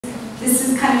this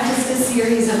is kind of just a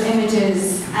series of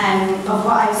images of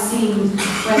what I've seen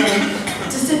when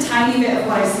just a tiny bit of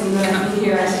what I've seen when I've been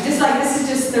here. Actually, just like this is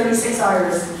just 36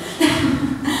 hours,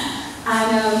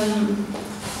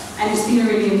 and it's been a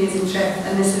really amazing trip.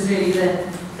 And this is really the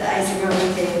icing on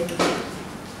the cake.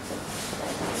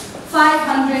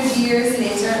 500 years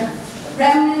later,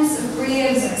 remnants of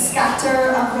graves scatter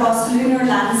across lunar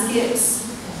landscapes.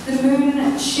 The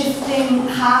moon shifting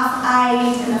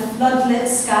half-eyed in a floodlit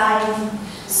sky.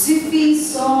 Sufi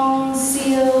songs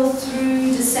sail through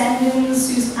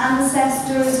descendants whose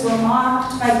ancestors were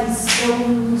marked by these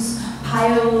stones,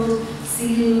 piled,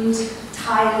 sealed,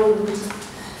 tiled.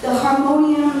 The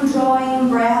harmonium drawing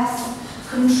breath,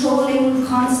 controlling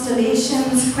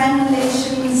constellations,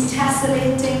 crenelations,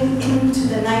 tessellating into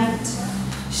the night.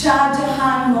 Shah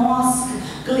Jahan Mosque,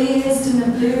 glazed in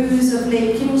the blues of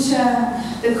Lake Khincha,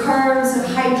 the curves of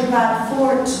Hyderabad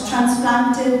fort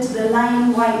transplanted to the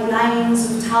line-white lines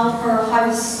of Talpur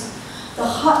House. The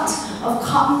hut of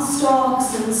cotton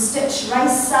stalks and stitched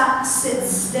rice sacks sits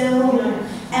still,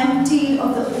 emptied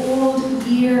of the old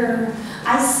year.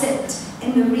 I sit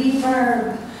in the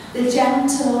re-verb, the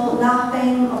gentle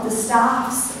lapping of the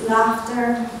staff's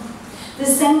laughter. The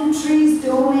centuries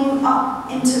doming up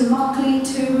into Makli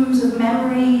tombs of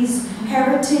memories,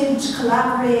 heritage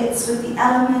collaborates with the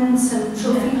elements and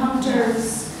trophy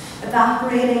hunters,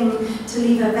 evaporating to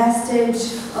leave a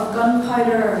vestige of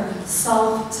gunpowder,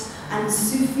 salt, and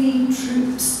Sufi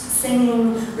troops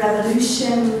singing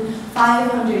revolution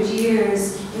 500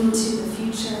 years into the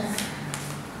future.